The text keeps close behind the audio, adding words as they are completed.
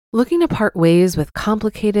Looking to part ways with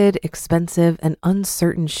complicated, expensive, and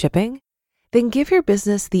uncertain shipping? Then give your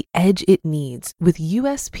business the edge it needs with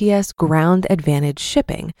USPS Ground Advantage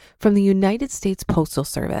shipping from the United States Postal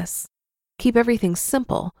Service. Keep everything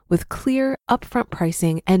simple with clear, upfront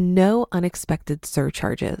pricing and no unexpected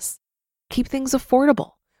surcharges. Keep things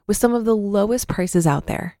affordable with some of the lowest prices out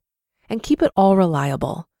there. And keep it all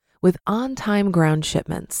reliable with on-time ground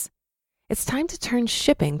shipments. It's time to turn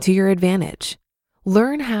shipping to your advantage.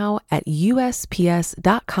 Learn how at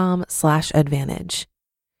USPS.com/advantage.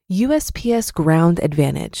 USPS Ground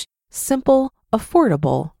Advantage. Simple,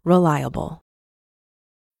 affordable, reliable.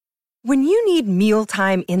 When you need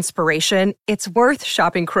mealtime inspiration, it's worth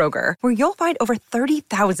shopping Kroger, where you'll find over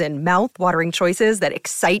 30,000 mouth-watering choices that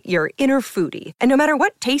excite your inner foodie. And no matter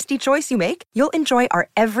what tasty choice you make, you'll enjoy our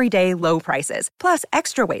everyday low prices, plus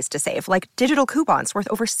extra ways to save, like digital coupons worth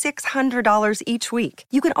over $600 each week.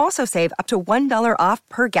 You can also save up to $1 off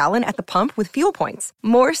per gallon at the pump with fuel points.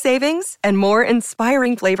 More savings and more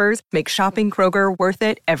inspiring flavors make shopping Kroger worth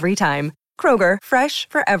it every time. Kroger, fresh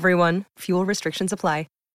for everyone. Fuel restrictions apply.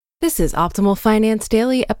 This is Optimal Finance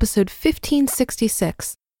Daily, episode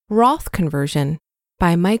 1566, Roth Conversion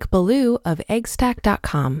by Mike Ballou of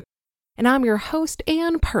eggstack.com. And I'm your host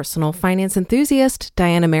and personal finance enthusiast,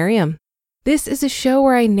 Diana Merriam. This is a show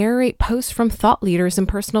where I narrate posts from thought leaders in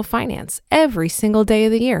personal finance every single day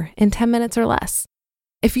of the year in 10 minutes or less.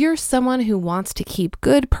 If you're someone who wants to keep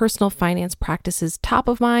good personal finance practices top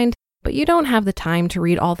of mind, but you don't have the time to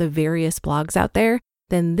read all the various blogs out there,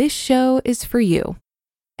 then this show is for you.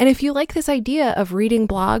 And if you like this idea of reading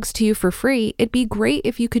blogs to you for free, it'd be great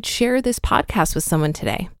if you could share this podcast with someone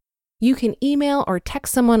today. You can email or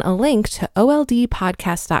text someone a link to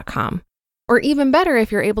oldpodcast.com. Or even better,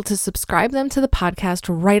 if you're able to subscribe them to the podcast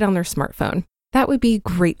right on their smartphone. That would be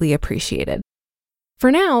greatly appreciated.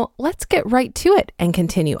 For now, let's get right to it and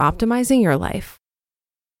continue optimizing your life.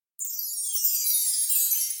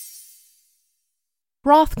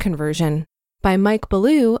 Roth Conversion by Mike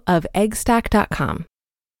Ballou of eggstack.com.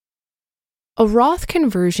 A Roth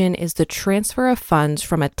conversion is the transfer of funds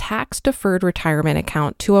from a tax-deferred retirement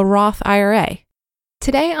account to a Roth IRA.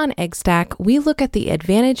 Today on Eggstack, we look at the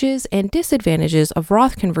advantages and disadvantages of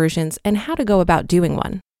Roth conversions and how to go about doing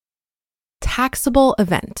one. Taxable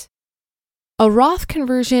event. A Roth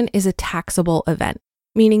conversion is a taxable event,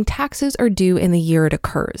 meaning taxes are due in the year it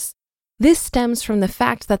occurs. This stems from the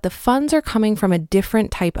fact that the funds are coming from a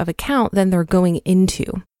different type of account than they're going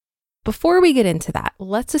into. Before we get into that,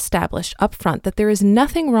 let's establish upfront that there is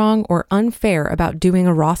nothing wrong or unfair about doing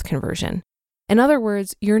a Roth conversion. In other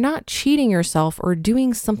words, you're not cheating yourself or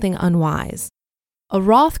doing something unwise. A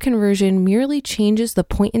Roth conversion merely changes the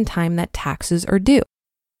point in time that taxes are due.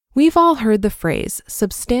 We've all heard the phrase,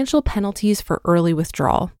 substantial penalties for early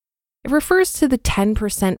withdrawal. It refers to the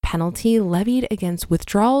 10% penalty levied against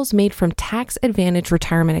withdrawals made from tax-advantaged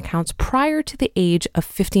retirement accounts prior to the age of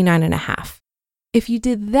 59 and a half. If you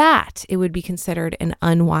did that, it would be considered an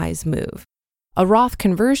unwise move. A Roth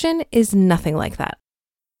conversion is nothing like that.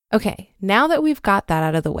 Okay, now that we've got that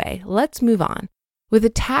out of the way, let's move on. With a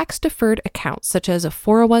tax-deferred account such as a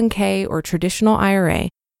 401k or traditional IRA,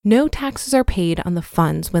 no taxes are paid on the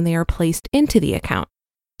funds when they are placed into the account.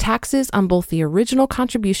 Taxes on both the original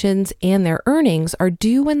contributions and their earnings are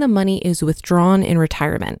due when the money is withdrawn in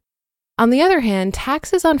retirement. On the other hand,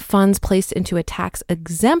 taxes on funds placed into a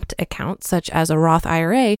tax-exempt account, such as a Roth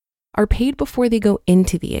IRA, are paid before they go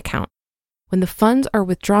into the account. When the funds are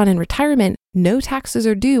withdrawn in retirement, no taxes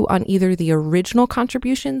are due on either the original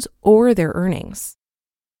contributions or their earnings.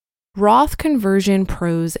 Roth conversion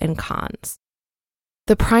pros and cons.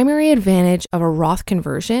 The primary advantage of a Roth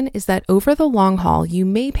conversion is that over the long haul, you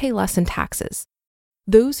may pay less in taxes.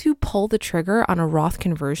 Those who pull the trigger on a Roth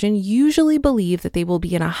conversion usually believe that they will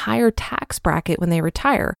be in a higher tax bracket when they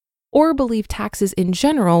retire, or believe taxes in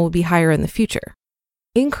general will be higher in the future.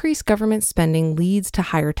 Increased government spending leads to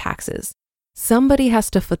higher taxes. Somebody has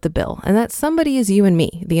to foot the bill, and that somebody is you and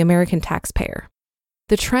me, the American taxpayer.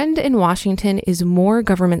 The trend in Washington is more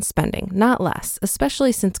government spending, not less,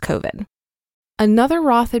 especially since COVID. Another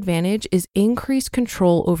Roth advantage is increased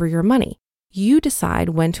control over your money. You decide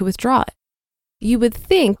when to withdraw it. You would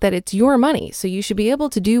think that it's your money, so you should be able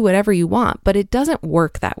to do whatever you want, but it doesn't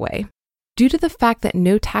work that way. Due to the fact that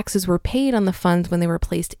no taxes were paid on the funds when they were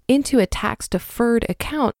placed into a tax-deferred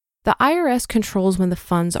account, the IRS controls when the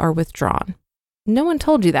funds are withdrawn. No one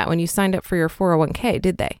told you that when you signed up for your 401k,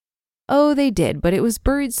 did they? Oh, they did, but it was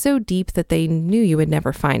buried so deep that they knew you would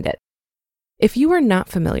never find it. If you are not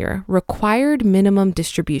familiar, required minimum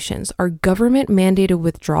distributions are government-mandated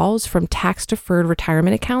withdrawals from tax-deferred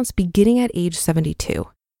retirement accounts beginning at age 72.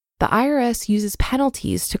 The IRS uses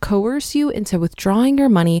penalties to coerce you into withdrawing your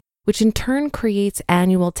money, which in turn creates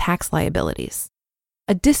annual tax liabilities.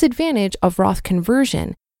 A disadvantage of Roth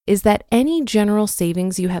conversion is that any general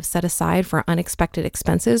savings you have set aside for unexpected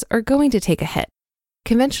expenses are going to take a hit.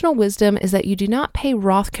 Conventional wisdom is that you do not pay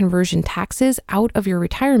Roth conversion taxes out of your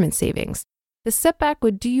retirement savings. The setback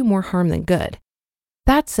would do you more harm than good.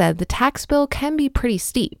 That said, the tax bill can be pretty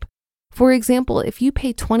steep. For example, if you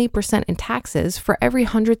pay 20% in taxes for every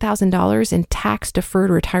 $100,000 in tax-deferred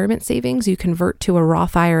retirement savings you convert to a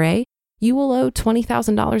Roth IRA, you will owe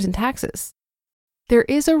 $20,000 in taxes. There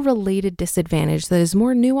is a related disadvantage that is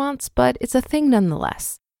more nuanced, but it's a thing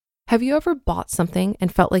nonetheless. Have you ever bought something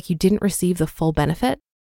and felt like you didn't receive the full benefit?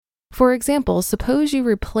 For example, suppose you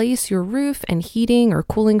replace your roof and heating or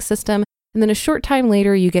cooling system, and then a short time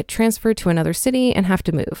later you get transferred to another city and have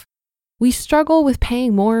to move. We struggle with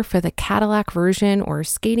paying more for the Cadillac version or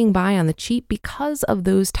skating by on the cheap because of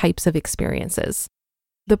those types of experiences.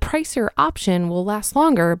 The pricier option will last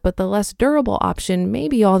longer, but the less durable option may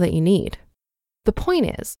be all that you need. The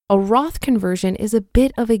point is, a Roth conversion is a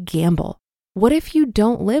bit of a gamble. What if you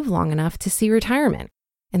don't live long enough to see retirement?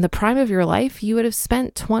 In the prime of your life, you would have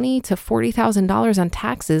spent $20,000 to $40,000 on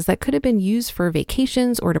taxes that could have been used for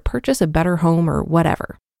vacations or to purchase a better home or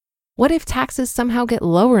whatever. What if taxes somehow get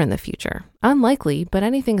lower in the future? Unlikely, but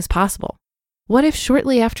anything is possible. What if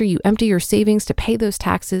shortly after you empty your savings to pay those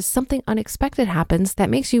taxes, something unexpected happens that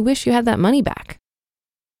makes you wish you had that money back?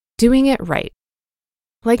 Doing it right.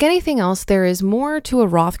 Like anything else, there is more to a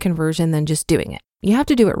Roth conversion than just doing it. You have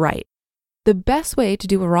to do it right. The best way to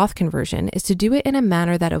do a Roth conversion is to do it in a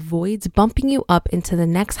manner that avoids bumping you up into the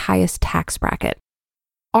next highest tax bracket.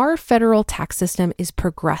 Our federal tax system is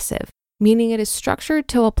progressive, meaning it is structured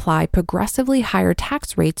to apply progressively higher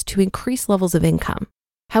tax rates to increase levels of income.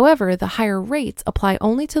 However, the higher rates apply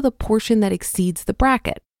only to the portion that exceeds the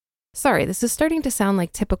bracket. Sorry, this is starting to sound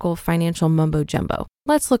like typical financial mumbo-jumbo.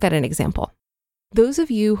 Let's look at an example. Those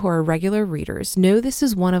of you who are regular readers know this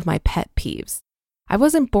is one of my pet peeves. I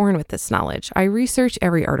wasn't born with this knowledge. I research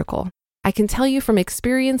every article. I can tell you from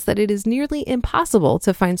experience that it is nearly impossible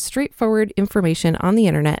to find straightforward information on the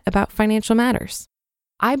internet about financial matters.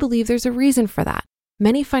 I believe there's a reason for that.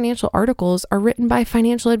 Many financial articles are written by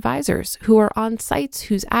financial advisors who are on sites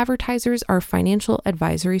whose advertisers are financial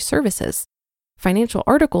advisory services. Financial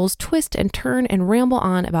articles twist and turn and ramble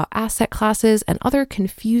on about asset classes and other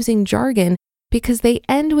confusing jargon because they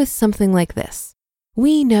end with something like this.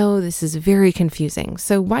 We know this is very confusing,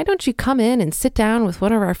 so why don't you come in and sit down with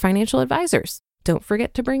one of our financial advisors? Don't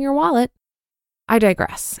forget to bring your wallet. I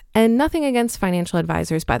digress, and nothing against financial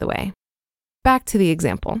advisors, by the way. Back to the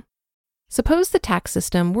example. Suppose the tax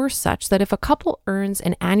system were such that if a couple earns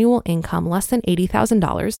an annual income less than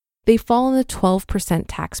 $80,000, they fall in the 12%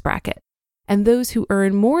 tax bracket, and those who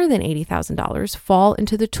earn more than $80,000 fall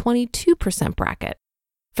into the 22% bracket.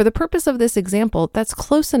 For the purpose of this example, that's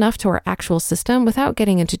close enough to our actual system without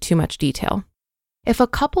getting into too much detail. If a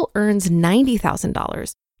couple earns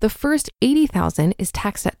 $90,000, the first $80,000 is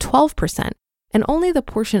taxed at 12%, and only the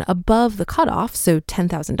portion above the cutoff, so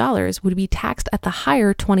 $10,000, would be taxed at the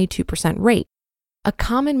higher 22% rate. A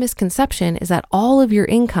common misconception is that all of your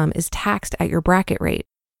income is taxed at your bracket rate.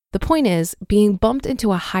 The point is, being bumped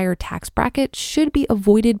into a higher tax bracket should be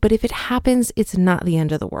avoided, but if it happens, it's not the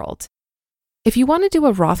end of the world. If you want to do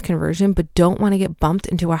a Roth conversion but don't want to get bumped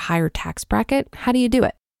into a higher tax bracket, how do you do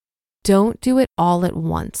it? Don't do it all at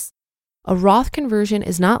once. A Roth conversion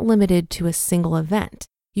is not limited to a single event.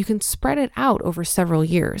 You can spread it out over several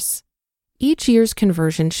years. Each year's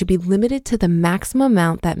conversion should be limited to the maximum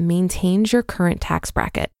amount that maintains your current tax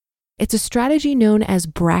bracket. It's a strategy known as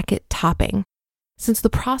bracket topping. Since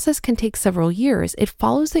the process can take several years, it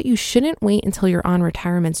follows that you shouldn't wait until you're on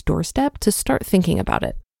retirement's doorstep to start thinking about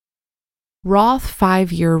it. Roth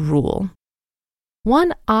 5-year rule.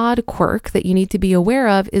 One odd quirk that you need to be aware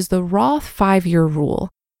of is the Roth 5-year rule.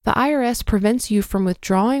 The IRS prevents you from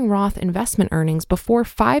withdrawing Roth investment earnings before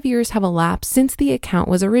 5 years have elapsed since the account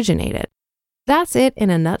was originated. That's it in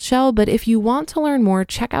a nutshell, but if you want to learn more,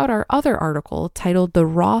 check out our other article titled The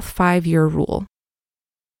Roth 5-Year Rule.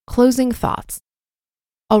 Closing thoughts.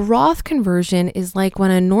 A Roth conversion is like when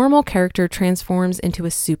a normal character transforms into a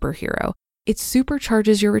superhero. It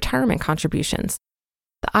supercharges your retirement contributions.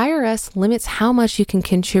 The IRS limits how much you can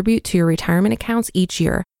contribute to your retirement accounts each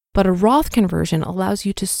year, but a Roth conversion allows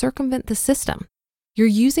you to circumvent the system. You're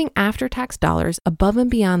using after-tax dollars above and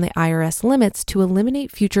beyond the IRS limits to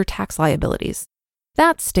eliminate future tax liabilities.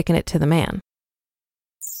 That's sticking it to the man.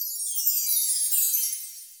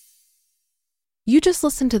 You just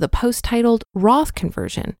listened to the post titled Roth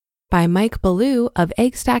Conversion by Mike Ballou of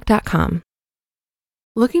eggstack.com.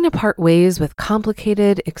 Looking to part ways with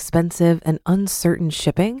complicated, expensive, and uncertain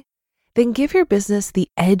shipping? Then give your business the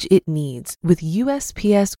edge it needs with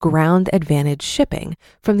USPS Ground Advantage shipping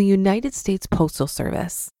from the United States Postal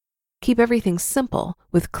Service. Keep everything simple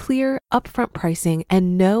with clear, upfront pricing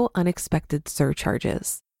and no unexpected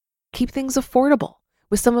surcharges. Keep things affordable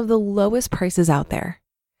with some of the lowest prices out there.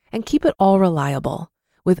 And keep it all reliable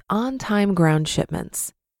with on-time ground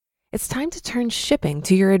shipments. It's time to turn shipping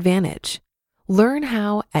to your advantage. Learn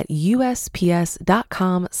how at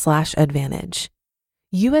USPS.com/advantage.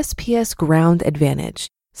 USPS Ground Advantage.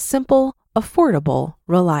 Simple, affordable,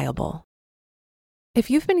 reliable. If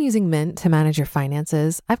you've been using Mint to manage your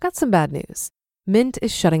finances, I've got some bad news. Mint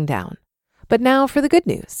is shutting down. But now for the good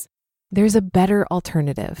news. There's a better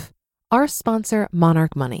alternative. Our sponsor,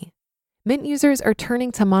 Monarch Money. Mint users are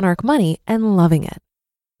turning to Monarch Money and loving it.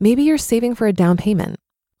 Maybe you're saving for a down payment,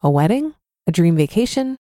 a wedding, a dream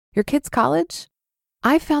vacation, your kids' college.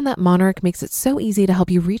 I've found that Monarch makes it so easy to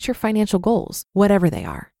help you reach your financial goals, whatever they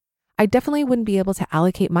are. I definitely wouldn't be able to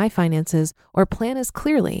allocate my finances or plan as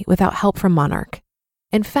clearly without help from Monarch.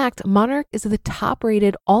 In fact, Monarch is the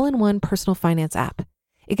top-rated all-in-one personal finance app.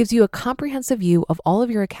 It gives you a comprehensive view of all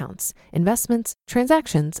of your accounts, investments,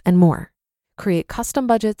 transactions, and more. Create custom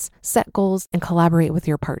budgets, set goals, and collaborate with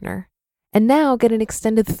your partner. And now get an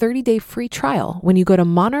extended 30-day free trial when you go to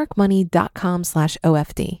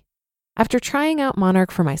monarchmoney.com/OFD. After trying out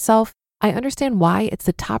Monarch for myself, I understand why it's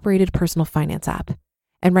the top-rated personal finance app.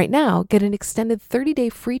 And right now, get an extended 30-day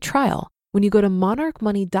free trial when you go to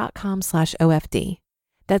monarchmoney.com/OFD.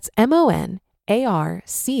 That's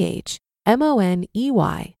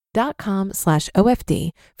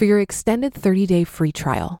monarchmoney.com/OFD for your extended 30-day free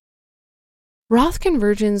trial. Roth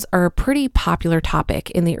conversions are a pretty popular topic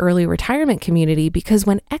in the early retirement community because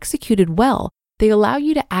when executed well, they allow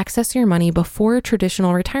you to access your money before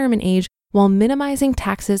traditional retirement age while minimizing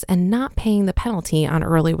taxes and not paying the penalty on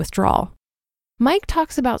early withdrawal. Mike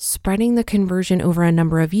talks about spreading the conversion over a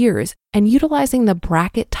number of years and utilizing the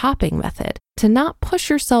bracket topping method to not push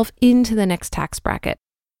yourself into the next tax bracket.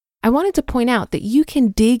 I wanted to point out that you can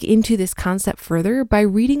dig into this concept further by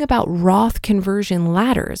reading about Roth conversion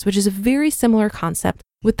ladders, which is a very similar concept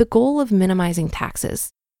with the goal of minimizing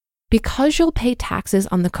taxes. Because you'll pay taxes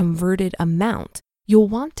on the converted amount, you'll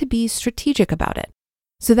want to be strategic about it.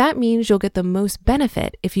 So that means you'll get the most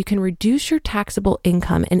benefit if you can reduce your taxable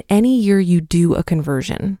income in any year you do a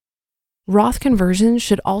conversion. Roth conversions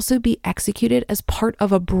should also be executed as part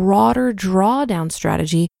of a broader drawdown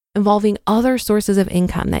strategy involving other sources of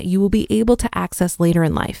income that you will be able to access later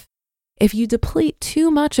in life. If you deplete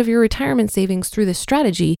too much of your retirement savings through this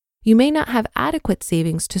strategy, you may not have adequate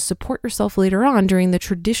savings to support yourself later on during the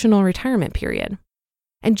traditional retirement period.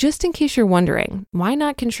 And just in case you're wondering, why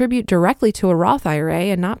not contribute directly to a Roth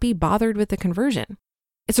IRA and not be bothered with the conversion?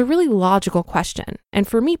 It's a really logical question. And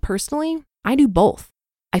for me personally, I do both.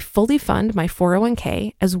 I fully fund my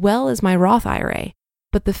 401k as well as my Roth IRA,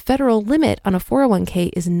 but the federal limit on a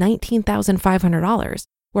 401k is $19,500,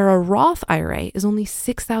 where a Roth IRA is only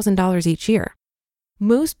 $6,000 each year.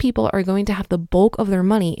 Most people are going to have the bulk of their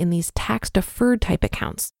money in these tax-deferred type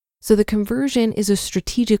accounts. So the conversion is a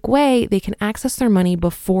strategic way they can access their money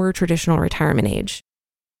before traditional retirement age.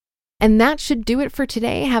 And that should do it for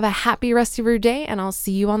today. Have a happy rest of your day, and I'll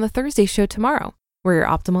see you on the Thursday show tomorrow, where your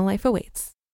optimal life awaits.